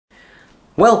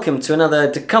Welcome to another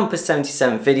The Compass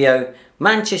 77 video.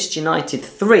 Manchester United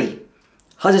 3,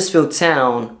 Huddersfield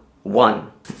Town 1.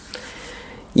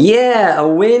 Yeah, a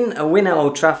win at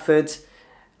Old Trafford.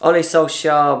 Ole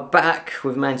Solskjaer back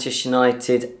with Manchester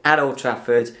United at Old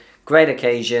Trafford. Great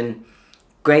occasion,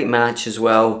 great match as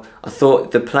well. I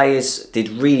thought the players did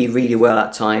really well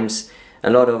at times. A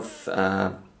lot of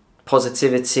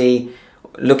positivity,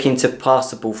 looking to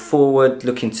pass the ball forward,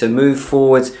 looking to move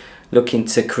forward, looking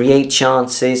to create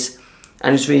chances, and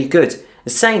it was really good.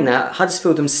 And saying that,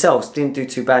 Huddersfield themselves didn't do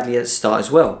too badly at the start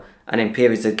as well, and in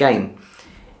periods of the game.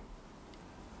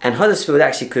 And Huddersfield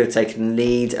actually could have taken the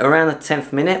lead around the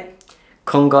 10th minute.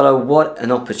 Congolo, what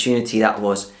an opportunity that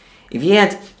was. If he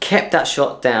had kept that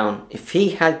shot down, if he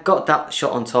had got that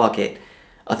shot on target,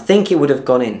 I think it would have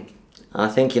gone in. I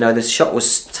think, the shot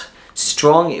was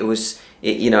strong,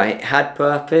 it had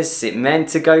purpose, it meant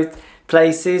to go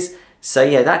places. So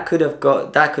yeah, that could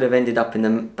have ended up in the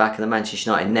back of the Manchester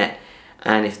United net,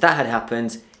 and if that had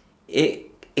happened,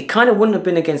 it kind of wouldn't have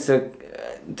been against the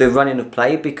running of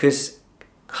play, because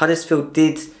Huddersfield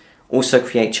did also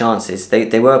create chances.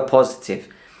 They were positive,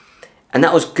 and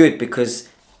that was good, because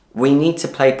we need to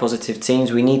play positive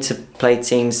teams. We need to play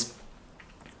teams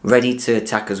ready to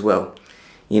attack as well,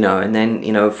 And then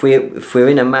if we're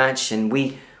in a match and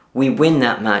we win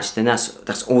that match, then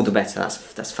that's all the better.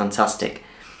 That's fantastic.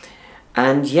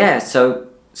 And yeah, so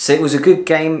it was a good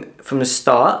game from the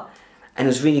start, and it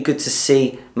was really good to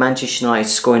see Manchester United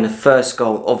scoring the first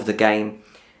goal of the game.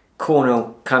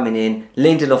 Corner coming in,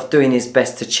 Lindelof doing his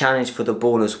best to challenge for the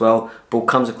ball as well. Ball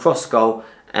comes across goal,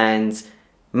 and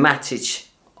Matic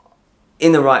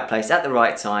in the right place at the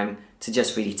right time to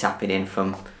just really tap it in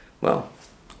from, well,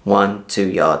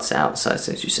 1-2 yards out. So it's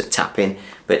just a tap in,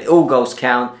 but all goals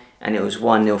count, and it was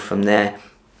 1-0 from there.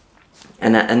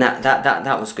 And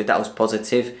that was good. That was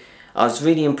positive. I was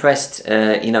really impressed,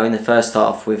 in the first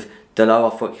half with Delo. I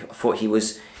thought he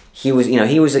was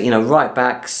right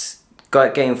backs,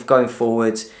 going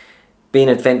forward, being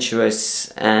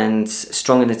adventurous and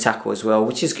strong in the tackle as well,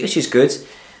 which is good.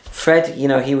 Fred,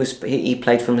 he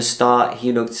played from the start.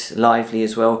 He looked lively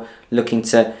as well, looking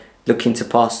to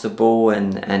pass the ball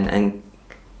and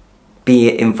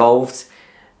be involved.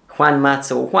 Juan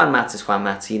Mata,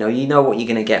 you know what you're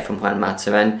going to get from Juan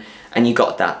Mata, and you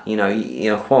got that.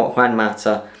 Juan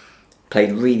Mata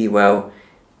played really well.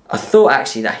 I thought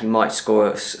actually that he might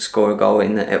score a goal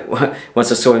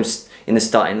once I saw him in the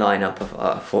starting lineup.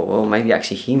 I thought, well, maybe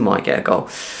actually he might get a goal,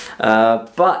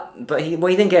 but he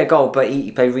didn't get a goal, but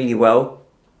he played really well.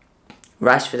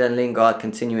 Rashford and Lingard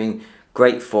continuing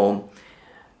great form,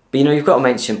 but you've got to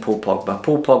mention Paul Pogba.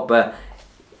 Paul Pogba,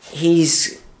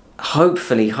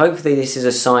 hopefully this is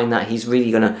a sign that he's really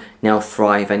going to now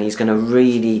thrive, and he's going to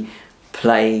really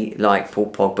play like Paul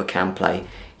Pogba can play.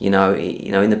 In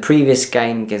the previous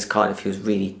game against Cardiff, he was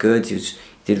really good. He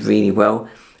did really well,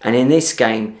 and in this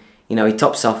game, he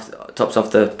tops off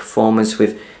the performance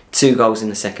with 2 goals in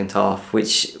the second half,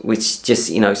 which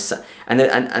just and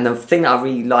the thing that I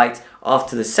really liked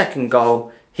after the second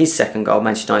goal, his second goal,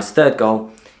 Manchester United's third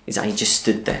goal, is that he just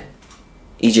stood there.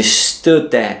 He just stood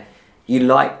there. You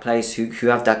like players who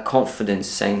have that confidence,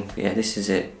 saying, yeah, this is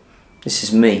it. This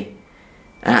is me.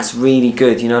 And that's really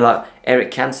good. Like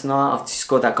Eric Cantona, after he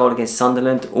scored that goal against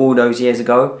Sunderland all those years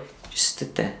ago, just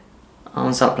stood there.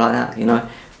 Arms up like that,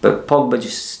 But Pogba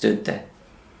just stood there.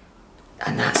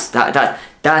 And that's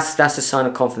a sign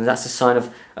of confidence. That's a sign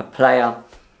of a player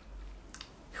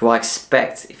who I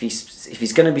expect, if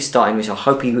he's going to be starting, which I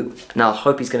hope he's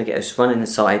going to get us running the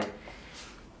side,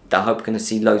 that I hope we're going to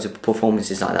see loads of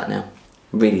performances like that now.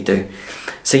 Really do.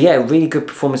 So yeah, really good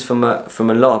performance from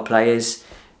a lot of players.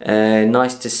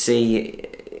 Nice to see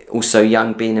also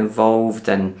Young being involved,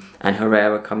 and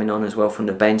Herrera coming on as well from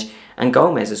the bench, and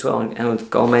Gomez as well. And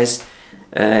Gomez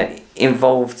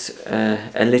involved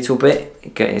a little bit.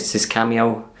 It's his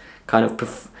cameo kind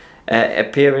of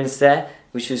appearance there,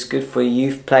 which was good for a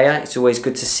youth player. It's always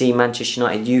good to see Manchester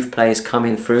United youth players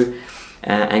coming through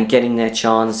and getting their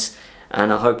chance.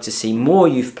 And I hope to see more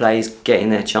youth players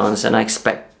getting their chance, and I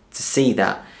expect to see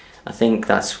that. I think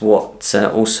that's what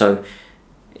also,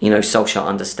 Solskjaer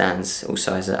understands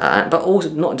also but also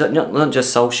not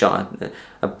just Solskjaer.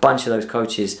 A bunch of those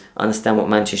coaches understand what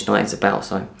Manchester United is about.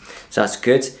 So that's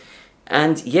good.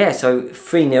 And yeah, so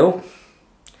 3-0.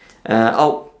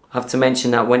 I have to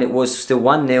mention that when it was still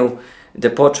 1-0,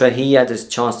 Depotre, he had a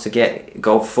chance to get a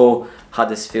goal for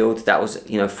Huddersfield. That was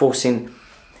forcing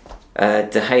De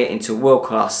Gea into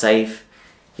world-class save,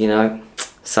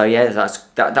 so yeah,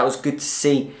 that was good to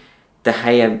see De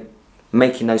Gea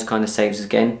making those kind of saves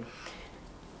again.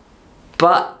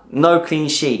 But no clean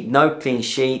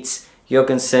sheets.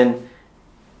 Jorgensen,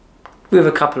 with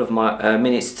a couple of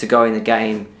minutes to go in the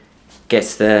game,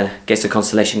 gets the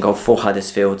consolation goal for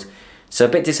Huddersfield. So a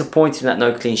bit disappointing that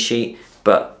no clean sheet,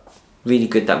 but really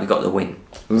good that we got the win.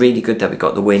 Really good that we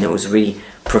got the win. It was a really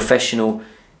professional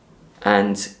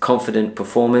and confident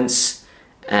performance,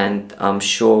 and I'm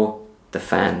sure the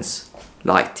fans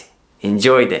liked it,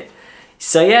 enjoyed it.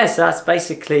 So yes, that's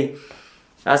basically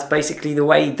the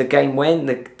way the game went,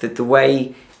 the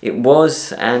way it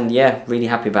was, and yeah, really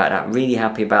happy about that. Really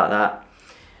happy about that.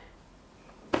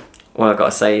 All I've got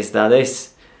to say is that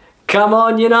come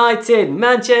on United!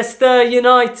 Manchester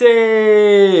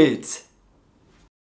United!